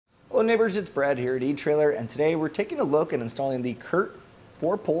Hello neighbors, it's Brad here at eTrailer, and today we're taking a look at installing the Curt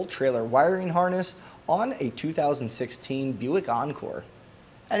 4-pole trailer wiring harness on a 2016 Buick Encore.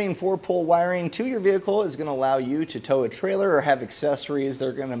 Adding 4-pole wiring to your vehicle is going to allow you to tow a trailer or have accessories that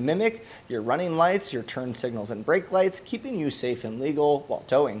are going to mimic your running lights, your turn signals and brake lights, keeping you safe and legal while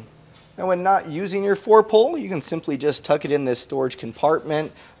towing. Now when not using your 4-pole, you can simply just tuck it in this storage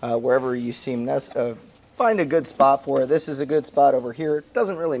compartment wherever you find a good spot for it. This is a good spot over here. It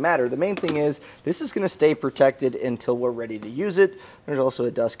doesn't really matter. The main thing is this is going to stay protected until we're ready to use it. There's also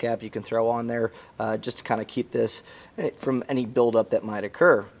a dust cap you can throw on there just to kind of keep this from any buildup that might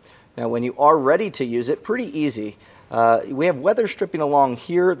occur. Now when you are ready to use it, pretty easy. We have weather stripping along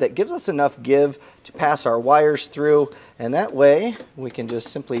here that gives us enough give to pass our wires through, and that way we can just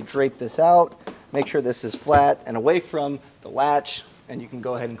simply drape this out, make sure this is flat and away from the latch, and you can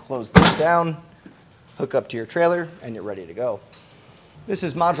go ahead and close this down, hook up to your trailer, and you're ready to go. This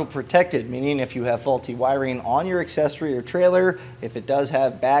is module protected, meaning if you have faulty wiring on your accessory or trailer, if it does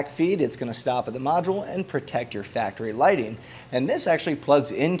have backfeed, it's going to stop at the module and protect your factory lighting. And this actually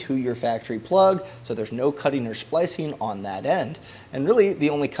plugs into your factory plug, so there's no cutting or splicing on that end. And really,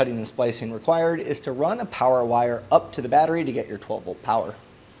 the only cutting and splicing required is to run a power wire up to the battery to get your 12-volt power.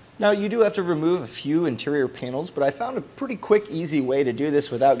 Now you do have to remove a few interior panels, but I found a pretty quick, easy way to do this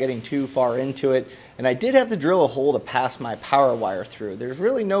without getting too far into it. And I did have to drill a hole to pass my power wire through. There's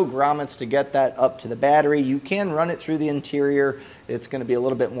really no grommets to get that up to the battery. You can run it through the interior. It's going to be a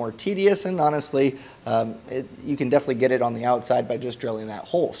little bit more tedious, and honestly, you can definitely get it on the outside by just drilling that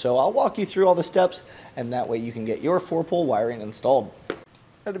hole. So I'll walk you through all the steps, and that way you can get your 4-pole wiring installed.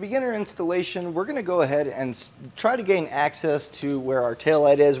 Now to begin our installation, we're going to go ahead and try to gain access to where our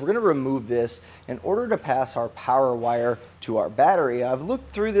taillight is. We're going to remove this in order to pass our power wire to our battery. I've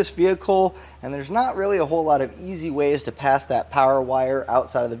looked through this vehicle and there's not really a whole lot of easy ways to pass that power wire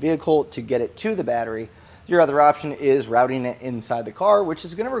outside of the vehicle to get it to the battery. Your other option is routing it inside the car, which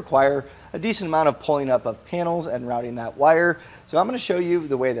is going to require a decent amount of pulling up of panels and routing that wire. So I'm going to show you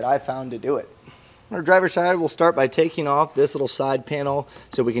the way that I found to do it. On our driver's side, we'll start by taking off this little side panel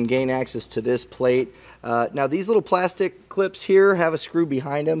so we can gain access to this plate. Now these little plastic clips here have a screw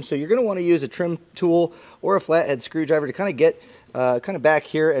behind them, so you're going to want to use a trim tool or a flathead screwdriver to kind of get back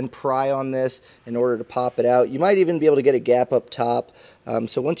here and pry on this in order to pop it out. You might even be able to get a gap up top.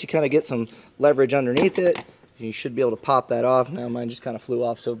 So once you kind of get some leverage underneath it, you should be able to pop that off. Now mine just kind of flew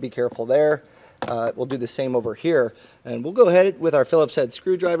off, so be careful there. We'll do the same over here, and we'll go ahead with our Phillips head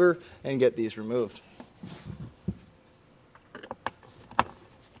screwdriver and get these removed.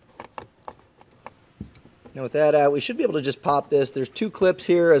 Now with that out, we should be able to just pop this. There's two clips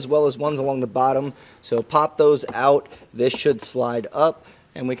here as well as ones along the bottom, so pop those out. This should slide up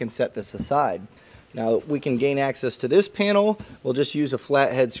and we can set this aside. Now we can gain access to this panel. We'll just use a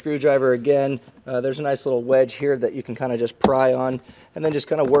flathead screwdriver again. There's a nice little wedge here that you can kind of just pry on and then just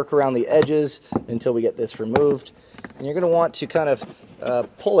kind of work around the edges until we get this removed. And you're going to want to kind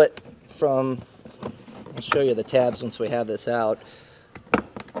of pull it from, I'll show you the tabs once we have this out.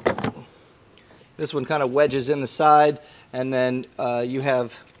 This one kind of wedges in the side, and then you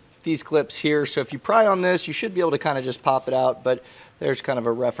have these clips here. So if you pry on this, you should be able to kind of just pop it out, but there's kind of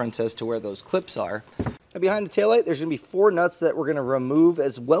a reference as to where those clips are. Now behind the taillight, there's going to be 4 nuts that we're going to remove,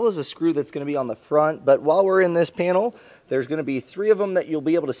 as well as a screw that's going to be on the front. But while we're in this panel, there's going to be 3 of them that you'll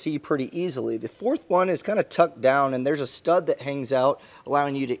be able to see pretty easily. The 4th one is kind of tucked down, and there's a stud that hangs out,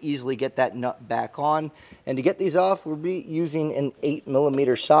 allowing you to easily get that nut back on. And to get these off, we'll be using an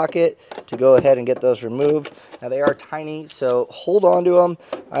 8mm socket to go ahead and get those removed. Now they are tiny, so hold on to them.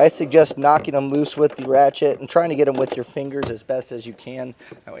 I suggest knocking them loose with the ratchet and trying to get them with your fingers as best as you can.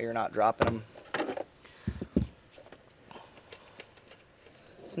 That way you're not dropping them.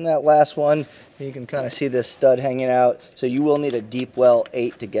 And that last one, you can kind of see this stud hanging out, so you will need a deep well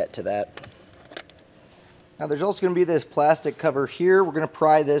 8 to get to that. Now there's also going to be this plastic cover here. We're going to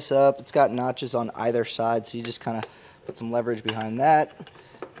pry this up. It's got notches on either side, so you just kind of put some leverage behind that,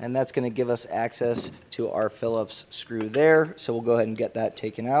 and that's going to give us access to our Phillips screw there. So we'll go ahead and get that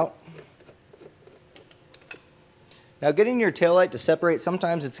taken out. Now getting your taillight to separate,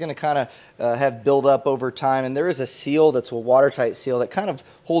 sometimes it's going to kind of have buildup over time, and there is a seal that's a watertight seal that kind of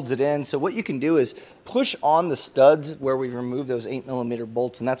holds it in. So what you can do is push on the studs where we remove those 8mm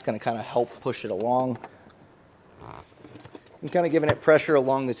bolts, and that's going to kind of help push it along. I'm kind of giving it pressure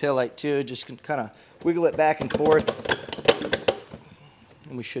along the taillight too, just kind of wiggle it back and forth,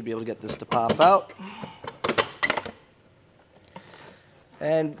 and we should be able to get this to pop out.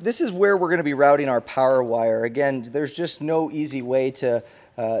 And this is where we're going to be routing our power wire. Again, there's just no easy way to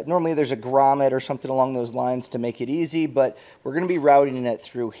Normally there's a grommet or something along those lines to make it easy, but we're going to be routing it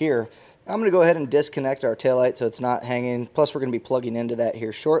through here. I'm going to go ahead and disconnect our taillight so it's not hanging. Plus we're going to be plugging into that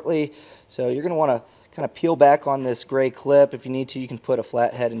here shortly. So you're going to want to kind of peel back on this gray clip. If you need to, you can put a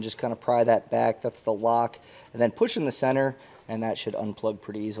flathead and just kind of pry that back. That's the lock. And then push in the center, and that should unplug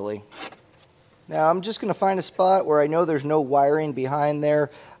pretty easily. Now I'm just going to find a spot where I know there's no wiring behind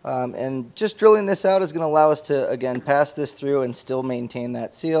there, and just drilling this out is going to allow us to, again, pass this through and still maintain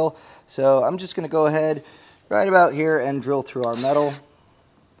that seal. So I'm just going to go ahead right about here and drill through our metal.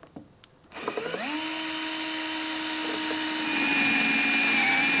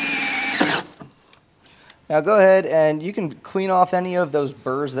 Now go ahead and you can clean off any of those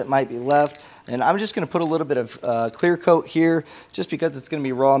burrs that might be left. And I'm just going to put a little bit of clear coat here just because it's going to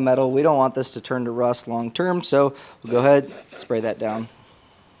be raw metal. We don't want this to turn to rust long term, so we'll go ahead and spray that down.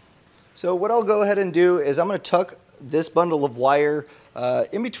 So what I'll go ahead and do is I'm going to tuck this bundle of wire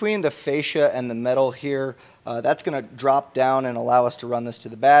in between the fascia and the metal here. That's going to drop down and allow us to run this to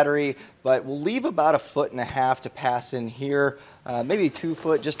the battery, but we'll leave about 1.5 feet to pass in here, maybe 2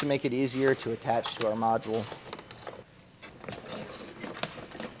 foot, just to make it easier to attach to our module.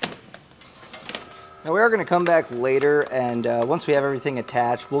 Now we are going to come back later, and once we have everything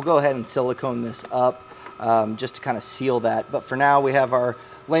attached, we'll go ahead and silicone this up just to kind of seal that. But for now, we have our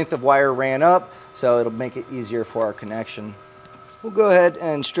length of wire ran up, so it'll make it easier for our connection. We'll go ahead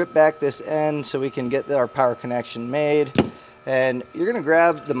and strip back this end so we can get our power connection made. And you're going to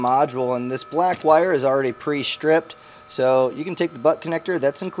grab the module, and this black wire is already pre-stripped, so you can take the butt connector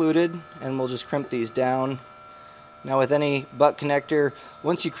that's included, and we'll just crimp these down. Now with any butt connector,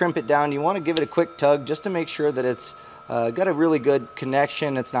 once you crimp it down, you want to give it a quick tug just to make sure that it's got a really good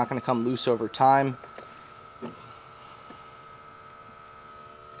connection. It's not going to come loose over time.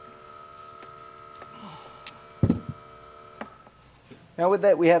 Now with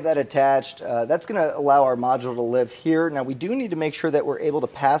that, we have that attached. That's going to allow our module to live here. Now we do need to make sure that we're able to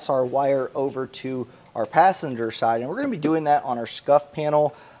pass our wire over to our passenger side, and we're going to be doing that on our scuff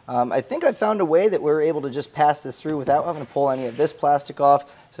panel. I think I found a way that we're able to just pass this through without having to pull any of this plastic off,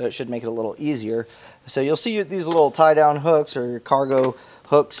 so it should make it a little easier. So you'll see these little tie-down hooks or your cargo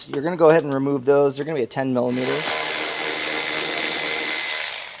hooks. You're going to go ahead and remove those. They're going to be a 10 millimeter.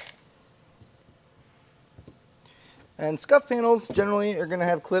 And scuff panels generally are going to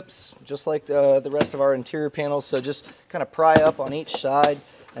have clips just like the rest of our interior panels, so just kind of pry up on each side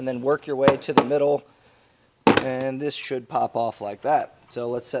and then work your way to the middle, and this should pop off like that. So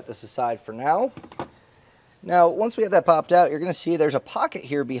let's set this aside for now. Now, once we have that popped out, you're going to see there's a pocket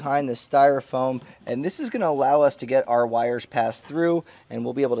here behind this styrofoam, and this is going to allow us to get our wires passed through, and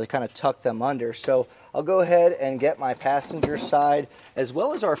we'll be able to kind of tuck them under. So I'll go ahead and get my passenger side as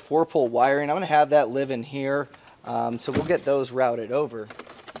well as our 4-pole wiring. I'm going to have that live in here, so we'll get those routed over.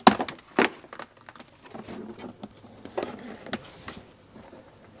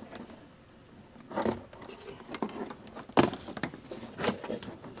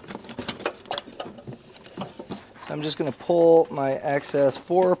 I'm just going to pull my excess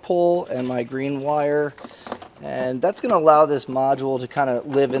 4-pole and my green wire, and that's going to allow this module to kind of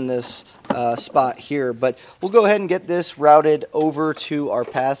live in this spot here. But we'll go ahead and get this routed over to our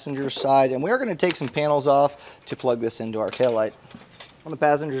passenger side, and we are going to take some panels off to plug this into our taillight. On the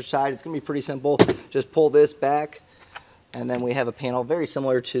passenger side, it's going to be pretty simple. Just pull this back, and then we have a panel very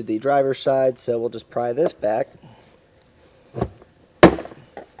similar to the driver's side, so we'll just pry this back.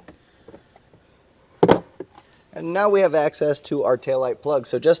 And now we have access to our taillight plug.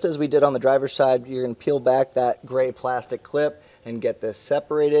 So just as we did on the driver's side, you're going to peel back that gray plastic clip and get this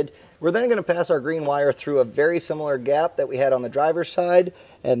separated. We're then going to pass our green wire through a very similar gap that we had on the driver's side,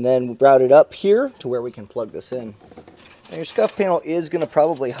 and then route it up here to where we can plug this in. Now your scuff panel is going to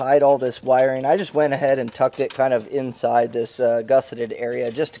probably hide all this wiring. I just went ahead and tucked it kind of inside this gusseted area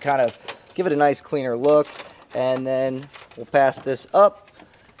just to kind of give it a nice cleaner look. And then we'll pass this up,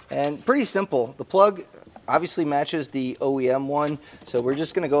 and pretty simple. The plug obviously matches the OEM one, so we're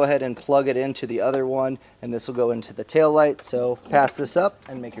just going to go ahead and plug it into the other one, and this will go into the tail light. So pass this up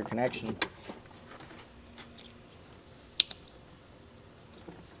and make your connection.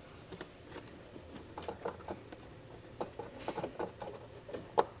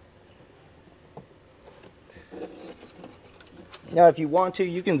 Now if you want to,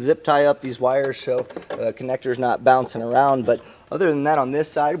 you can zip tie up these wires so the connector's not bouncing around, but other than that, on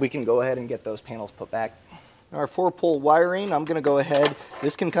this side we can go ahead and get those panels put back. Our 4-pole wiring, I'm going to go ahead.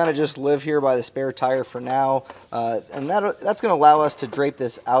 This can kind of just live here by the spare tire for now, and that's going to allow us to drape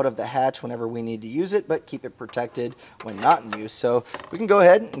this out of the hatch whenever we need to use it, but keep it protected when not in use. So we can go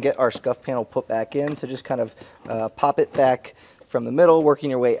ahead and get our scuff panel put back in. So just kind of pop it back from the middle, working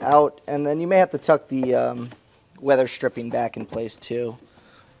your way out, and then you may have to tuck the weather stripping back in place too.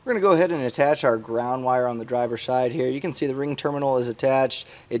 We're going to go ahead and attach our ground wire on the driver's side here. You can see the ring terminal is attached.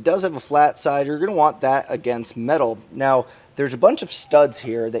 It does have a flat side. You're going to want that against metal. Now, there's a bunch of studs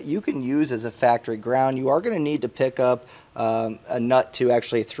here that you can use as a factory ground. You are going to need to pick up a nut to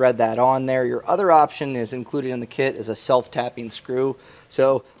actually thread that on there. Your other option is included in the kit is a self-tapping screw.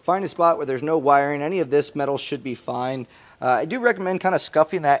 So find a spot where there's no wiring. Any of this metal should be fine. I do recommend kind of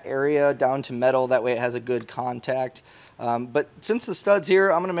scuffing that area down to metal. That way it has a good contact. But since the stud's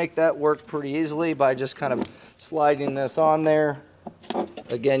here, I'm going to make that work pretty easily by just kind of sliding this on there.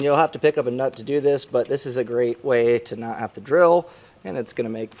 Again, you'll have to pick up a nut to do this, but this is a great way to not have to drill, and it's going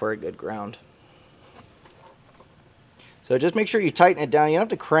to make for a good ground. So just make sure you tighten it down. You don't have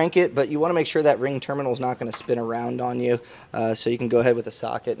to crank it, but you want to make sure that ring terminal is not going to spin around on you. So you can go ahead with a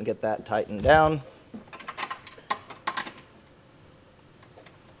socket and get that tightened down.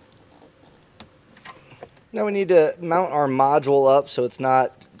 Now we need to mount our module up so it's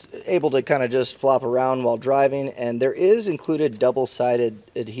not able to kind of just flop around while driving, and there is included double-sided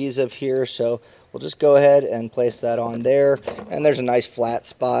adhesive here, so we'll just go ahead and place that on there, and there's a nice flat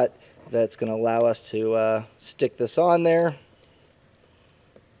spot that's going to allow us to stick this on there.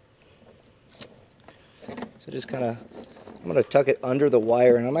 So just kind of, I'm going to tuck it under the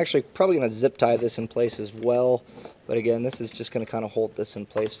wire, and I'm actually probably going to zip tie this in place as well, but again, this is just going to kind of hold this in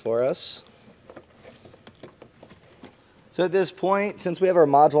place for us. So at this point, since we have our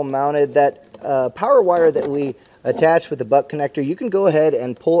module mounted, that power wire that we attached with the butt connector, you can go ahead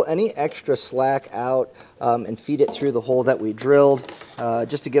and pull any extra slack out and feed it through the hole that we drilled,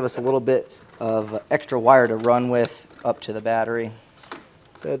 just to give us a little bit of extra wire to run with up to the battery.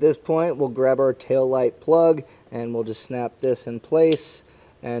 So at this point, we'll grab our tail light plug and we'll just snap this in place,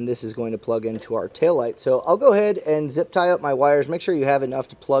 and this is going to plug into our tail light. So I'll go ahead and zip tie up my wires. Make sure you have enough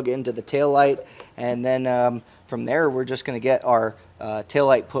to plug into the tail light, and then from there, we're just going to get our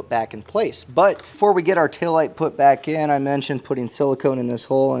taillight put back in place. But before we get our taillight put back in, I mentioned putting silicone in this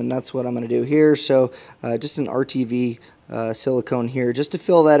hole, and that's what I'm going to do here. So just an RTV silicone here just to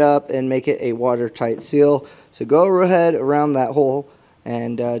fill that up and make it a watertight seal. So go ahead around that hole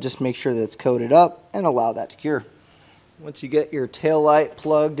and just make sure that it's coated up and allow that to cure. Once you get your taillight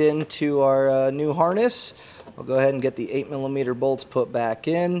plugged into our new harness, I'll go ahead and get the 8mm bolts put back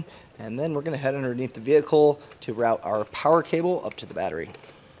in, and then we're going to head underneath the vehicle to route our power cable up to the battery.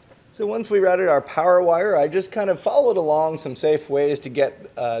 So once we routed our power wire, I just kind of followed along some safe ways to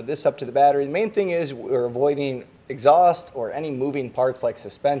get this up to the battery. The main thing is we're avoiding exhaust or any moving parts like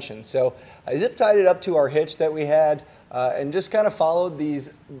suspension. So I zip tied it up to our hitch that we had and just kind of followed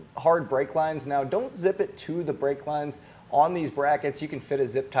these hard brake lines. Now don't zip it to the brake lines. On these brackets, you can fit a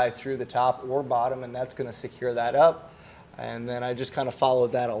zip tie through the top or bottom, and that's going to secure that up. And then I just kind of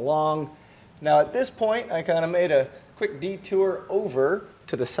followed that along. Now at this point, I kind of made a quick detour over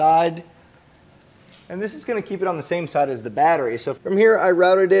to the side, and this is going to keep it on the same side as the battery. So from here, I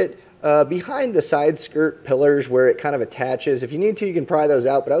routed it behind the side skirt pillars where it kind of attaches. If you need to, you can pry those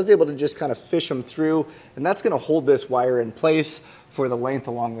out, but I was able to just kind of fish them through, and that's going to hold this wire in place for the length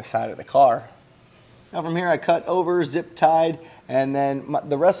along the side of the car. Now from here, I cut over, zip tied, and then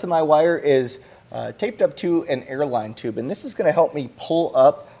the rest of my wire is taped up to an airline tube, and this is going to help me pull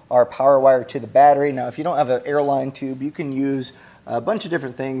up our power wire to the battery. Now if you don't have an airline tube, you can use a bunch of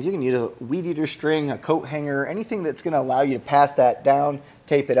different things. You can use a weed eater string, a coat hanger, anything that's going to allow you to pass that down,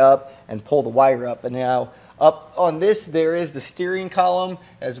 tape it up, and pull the wire up. And now up on this, there is the steering column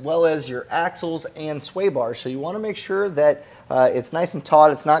as well as your axles and sway bars. So you want to make sure that it's nice and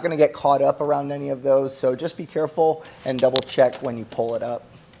taut. It's not going to get caught up around any of those. So just be careful and double check when you pull it up.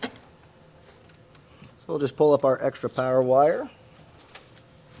 So we'll just pull up our extra power wire.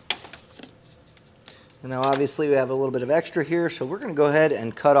 And now obviously we have a little bit of extra here, so we're going to go ahead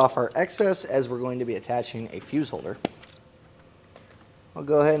and cut off our excess as we're going to be attaching a fuse holder. I'll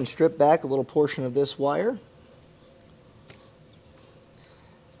go ahead and strip back a little portion of this wire.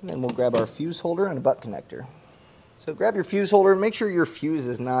 And then we'll grab our fuse holder and a butt connector. So grab your fuse holder, make sure your fuse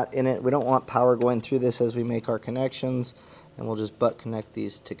is not in it. We don't want power going through this as we make our connections, and we'll just butt connect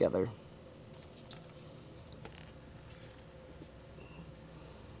these together.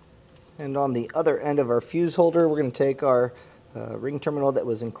 And on the other end of our fuse holder, we're going to take our ring terminal that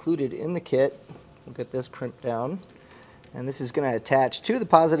was included in the kit. We'll get this crimped down. And this is going to attach to the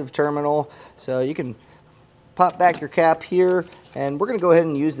positive terminal. So you can pop back your cap here. And we're going to go ahead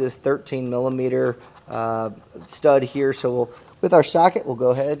and use this 13mm stud here. So with our socket, we'll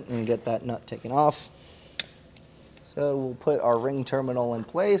go ahead and get that nut taken off. So we'll put our ring terminal in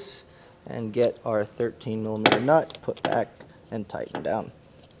place and get our 13mm nut put back and tighten down.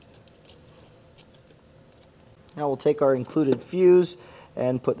 Now we'll take our included fuse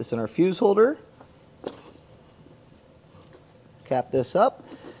and put this in our fuse holder. Cap this up,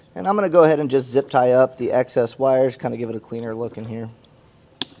 and I'm going to go ahead and just zip tie up the excess wires, kind of give it a cleaner look in here.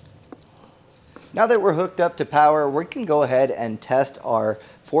 Now that we're hooked up to power, we can go ahead and test our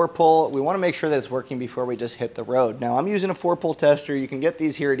 4-pole. We want to make sure that it's working before we just hit the road. Now I'm using a 4-pole tester. You can get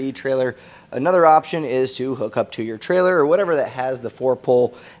these here at eTrailer. Another option is to hook up to your trailer or whatever that has the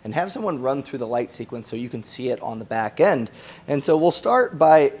 4-pole and have someone run through the light sequence so you can see it on the back end. And so we'll start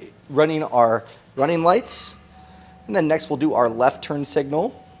by running our running lights, and then next we'll do our left turn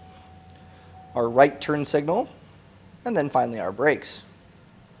signal, our right turn signal, and then finally our brakes.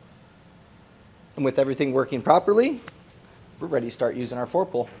 And with everything working properly, we're ready to start using our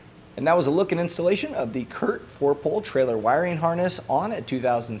 4-pole. And that was a look and installation of the Curt 4-pole trailer wiring harness on a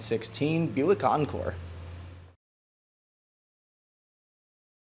 2016 Buick Encore.